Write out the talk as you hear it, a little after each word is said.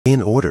In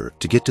order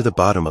to get to the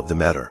bottom of the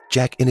matter,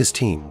 Jack and his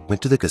team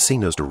went to the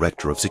casino's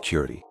director of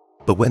security.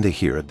 But when they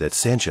hear that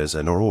Sanchez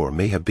and Aurora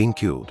may have been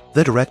killed,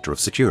 the director of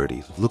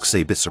security looks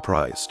a bit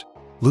surprised.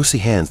 Lucy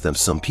hands them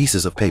some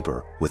pieces of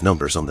paper with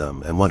numbers on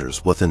them and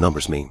wonders what the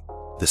numbers mean.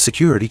 The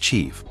security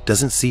chief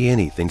doesn't see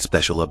anything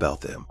special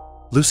about them.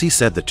 Lucy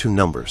said the two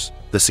numbers.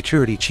 The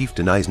security chief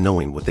denies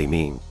knowing what they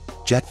mean.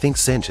 Jack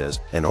thinks Sanchez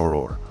and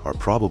Aurora are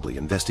probably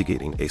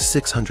investigating a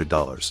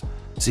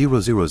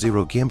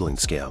 $600,000 gambling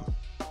scam.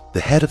 The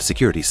head of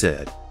security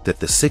said that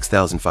the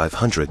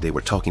 $6,500 they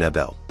were talking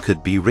about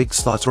could be rigged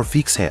slots or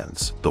fixed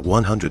hands, but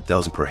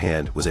 $100,000 per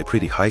hand was a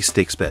pretty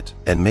high-stakes bet,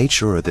 and made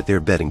sure that their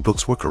betting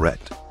books were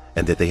correct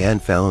and that they hadn't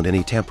found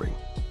any tampering.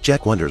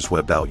 Jack wonders, what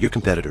about your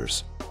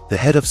competitors? The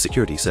head of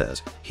security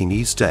says he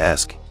needs to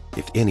ask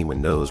if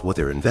anyone knows what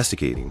they're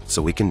investigating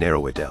so we can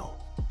narrow it down.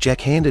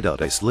 Jack handed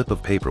out a slip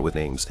of paper with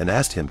names and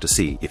asked him to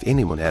see if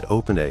anyone had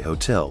opened a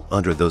hotel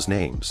under those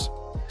names.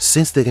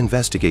 Since the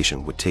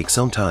investigation would take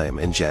some time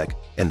and Jack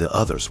and the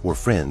others were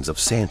friends of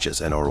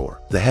Sanchez and Aurora,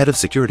 the head of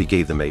security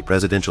gave them a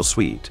presidential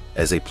suite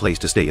as a place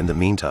to stay in the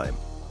meantime.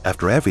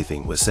 After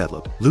everything was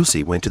settled,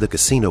 Lucy went to the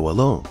casino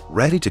alone,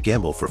 ready to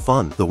gamble for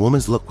fun. The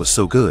woman's luck was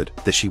so good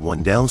that she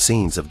won down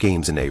scenes of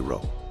games in a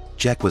row.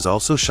 Jack was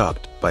also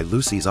shocked by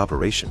Lucy's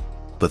operation.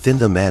 But then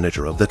the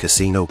manager of the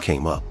casino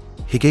came up.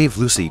 He gave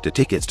Lucy the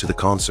tickets to the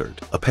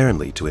concert,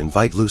 apparently to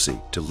invite Lucy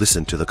to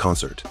listen to the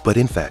concert, but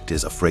in fact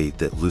is afraid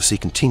that Lucy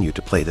continued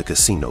to play the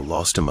casino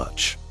lost too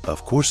much.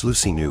 Of course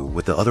Lucy knew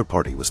what the other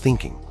party was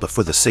thinking, but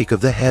for the sake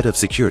of the head of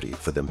security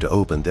for them to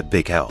open that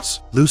big house,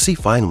 Lucy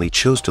finally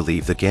chose to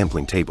leave the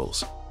gambling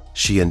tables.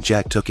 She and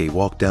Jack took a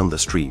walk down the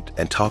street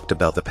and talked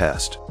about the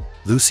past.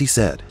 Lucy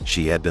said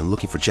she had been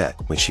looking for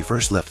Jack when she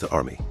first left the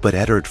army, but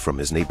had heard from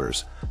his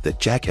neighbors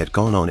that Jack had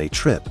gone on a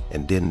trip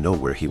and didn't know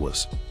where he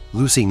was.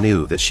 Lucy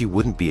knew that she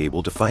wouldn't be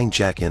able to find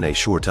Jack in a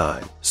short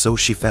time, so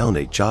she found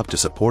a job to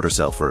support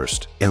herself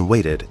first and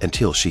waited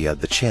until she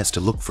had the chance to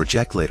look for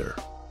Jack later.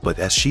 But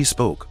as she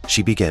spoke,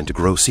 she began to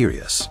grow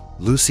serious.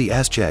 Lucy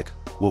asked Jack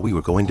what we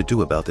were going to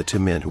do about the two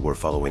men who were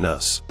following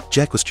us.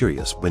 Jack was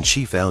curious when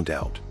she found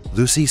out.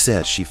 Lucy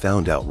said she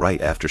found out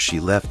right after she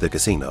left the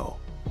casino.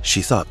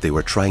 She thought they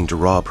were trying to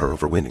rob her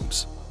of her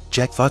winnings.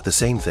 Jack thought the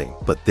same thing,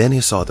 but then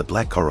he saw the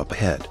black car up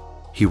ahead.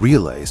 He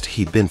realized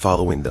he'd been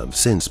following them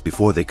since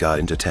before they got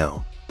into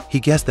town.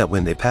 He guessed that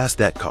when they passed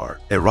that car,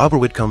 a robber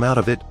would come out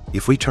of it.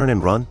 If we turn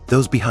and run,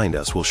 those behind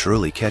us will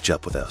surely catch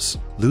up with us.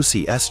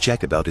 Lucy asked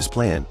Jack about his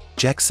plan.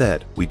 Jack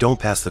said, "We don't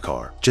pass the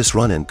car, just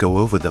run and go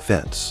over the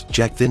fence."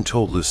 Jack then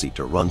told Lucy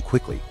to run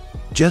quickly.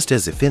 Just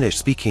as he finished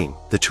speaking,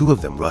 the two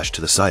of them rushed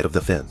to the side of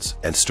the fence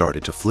and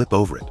started to flip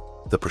over it.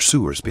 The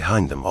pursuers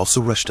behind them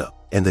also rushed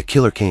up, and the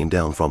killer came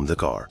down from the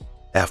car.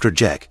 After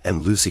Jack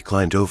and Lucy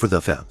climbed over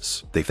the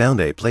fence, they found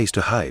a place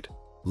to hide.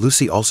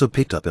 Lucy also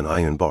picked up an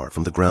iron bar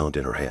from the ground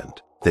in her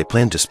hand. They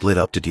planned to split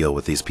up to deal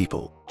with these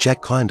people.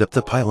 Jack climbed up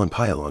the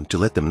pylon to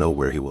let them know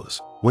where he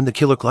was. When the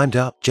killer climbed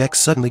out, Jack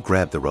suddenly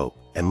grabbed the rope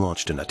and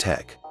launched an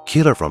attack.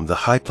 Killer from the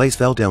high place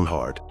fell down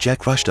hard.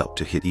 Jack rushed up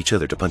to hit each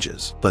other to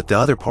punches, but the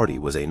other party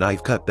was a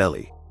knife-cut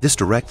belly. This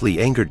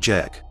directly angered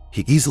Jack.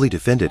 He easily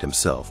defended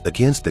himself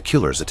against the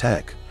killer's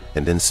attack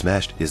and then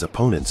smashed his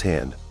opponent's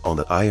hand on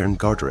the iron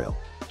guardrail.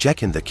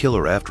 Jack and the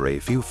killer, after a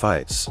few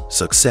fights,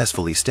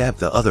 successfully stabbed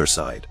the other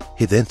side.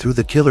 He then threw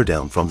the killer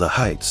down from the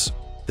heights.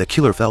 The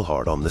killer fell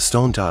hard on the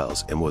stone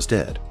tiles and was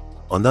dead.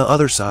 On the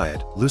other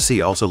side,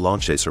 Lucy also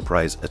launched a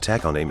surprise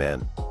attack on a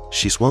man.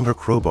 She swung her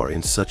crowbar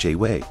in such a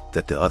way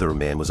that the other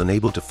man was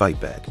unable to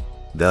fight back.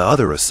 The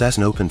other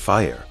assassin opened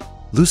fire.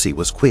 Lucy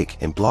was quick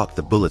and blocked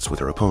the bullets with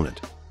her opponent.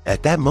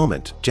 At that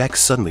moment, Jack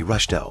suddenly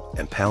rushed out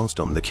and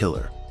pounced on the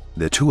killer.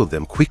 The two of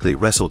them quickly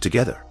wrestled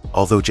together.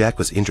 Although Jack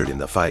was injured in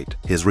the fight,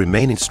 his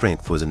remaining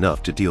strength was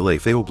enough to deal a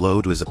fatal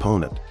blow to his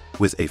opponent.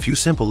 With a few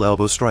simple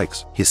elbow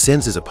strikes, he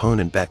sends his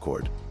opponent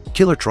backward.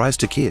 Killer tries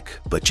to kick,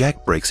 but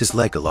Jack breaks his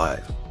leg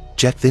alive.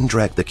 Jack then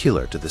dragged the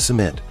killer to the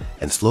cement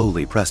and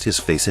slowly pressed his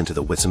face into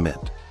the wet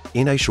cement.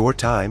 In a short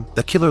time,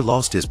 the killer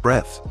lost his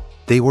breath.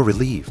 They were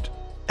relieved.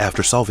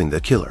 After solving the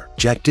killer,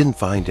 Jack didn't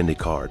find any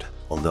card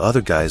on the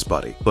other guy's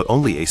body, but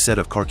only a set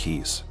of car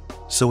keys.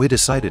 So he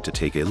decided to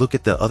take a look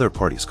at the other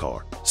party's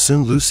car.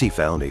 Soon Lucy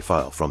found a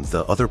file from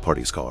the other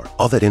party's car,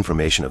 all that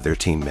information of their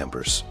team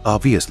members.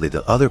 Obviously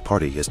the other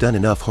party has done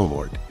enough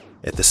homework.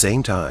 At the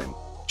same time,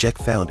 Jack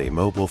found a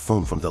mobile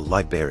phone from the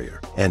light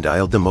barrier and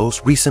dialed the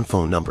most recent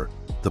phone number.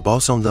 The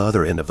boss on the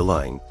other end of the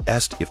line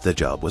asked if the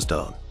job was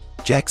done.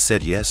 Jack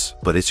said yes,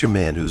 but it's your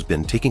man who's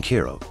been taken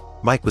care of.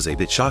 Mike was a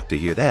bit shocked to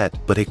hear that,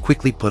 but he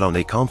quickly put on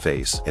a calm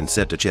face and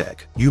said to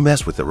Jack, "You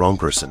messed with the wrong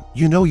person.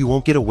 You know you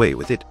won't get away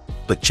with it."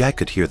 But Jack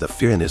could hear the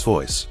fear in his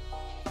voice.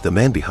 The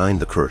man behind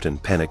the curtain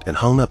panicked and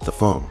hung up the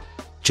phone.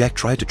 Jack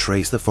tried to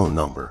trace the phone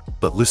number,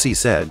 but Lucy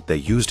said they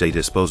used a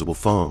disposable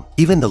phone.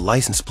 Even the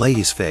license plate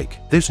is fake.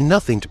 There's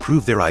nothing to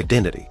prove their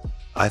identity.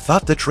 I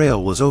thought the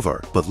trail was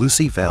over, but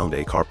Lucy found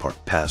a car park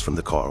pass from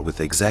the car with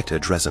the exact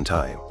address and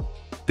time.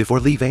 Before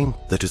leaving,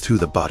 the two threw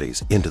the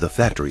bodies into the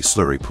factory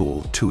slurry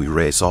pool to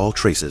erase all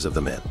traces of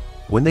the men.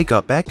 When they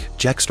got back,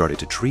 Jack started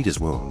to treat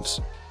his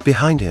wounds.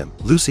 Behind him,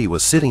 Lucy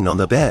was sitting on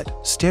the bed,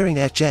 staring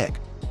at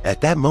Jack.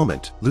 At that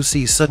moment,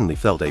 Lucy suddenly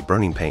felt a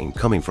burning pain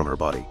coming from her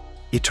body.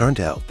 It turned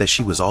out that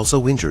she was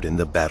also injured in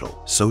the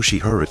battle, so she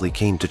hurriedly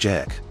came to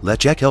Jack. Let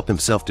Jack help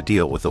himself to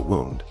deal with the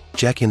wound.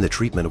 Jack in the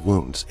treatment of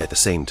wounds at the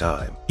same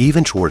time.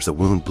 Even towards the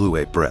wound blew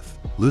a breath.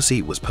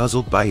 Lucy was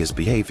puzzled by his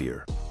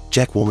behavior.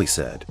 Jack only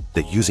said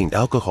that using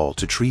alcohol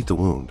to treat the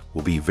wound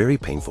will be very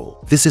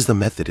painful. This is the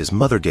method his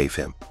mother gave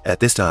him. At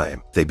this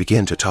time, they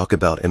began to talk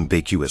about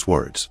ambiguous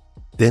words.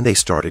 Then they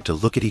started to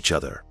look at each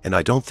other, and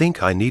I don't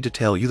think I need to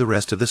tell you the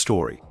rest of the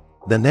story.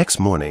 The next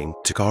morning,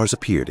 two cars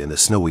appeared in the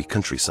snowy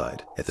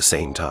countryside at the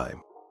same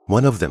time.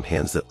 One of them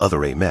hands the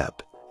other a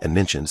map and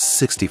mentions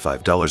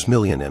 $65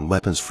 million in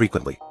weapons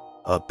frequently.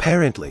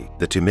 Apparently,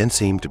 the two men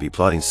seem to be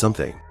plotting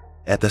something.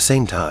 At the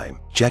same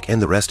time, Jack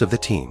and the rest of the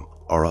team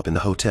are up in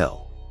the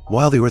hotel.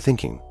 While they were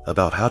thinking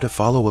about how to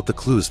follow up the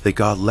clues they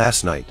got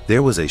last night,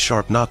 there was a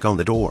sharp knock on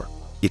the door.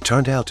 It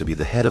turned out to be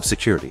the head of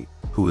security,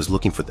 who was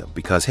looking for them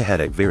because he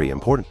had a very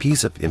important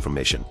piece of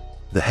information.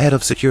 The head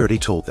of security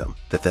told them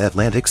that the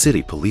Atlantic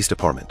City Police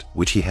Department,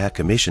 which he had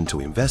commissioned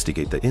to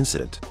investigate the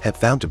incident, had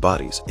found two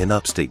bodies in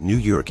upstate New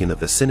York in the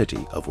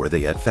vicinity of where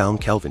they had found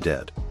Calvin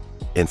dead.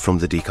 And from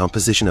the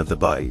decomposition of the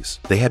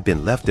bodies, they had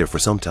been left there for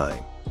some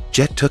time.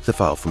 Jack took the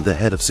file from the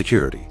head of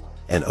security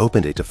and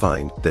opened it to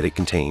find that it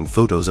contained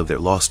photos of their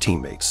lost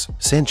teammates,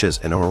 Sanchez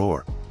and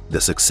Aurora. The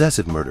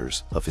successive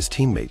murders of his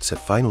teammates had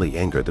finally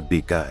angered the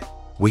big guy.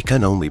 We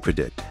can only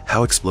predict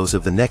how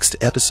explosive the next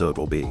episode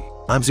will be.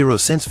 I'm Zero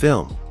Sense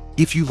Film.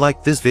 If you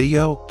liked this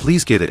video,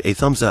 please give it a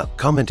thumbs up,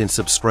 comment and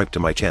subscribe to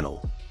my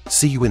channel.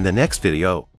 See you in the next video.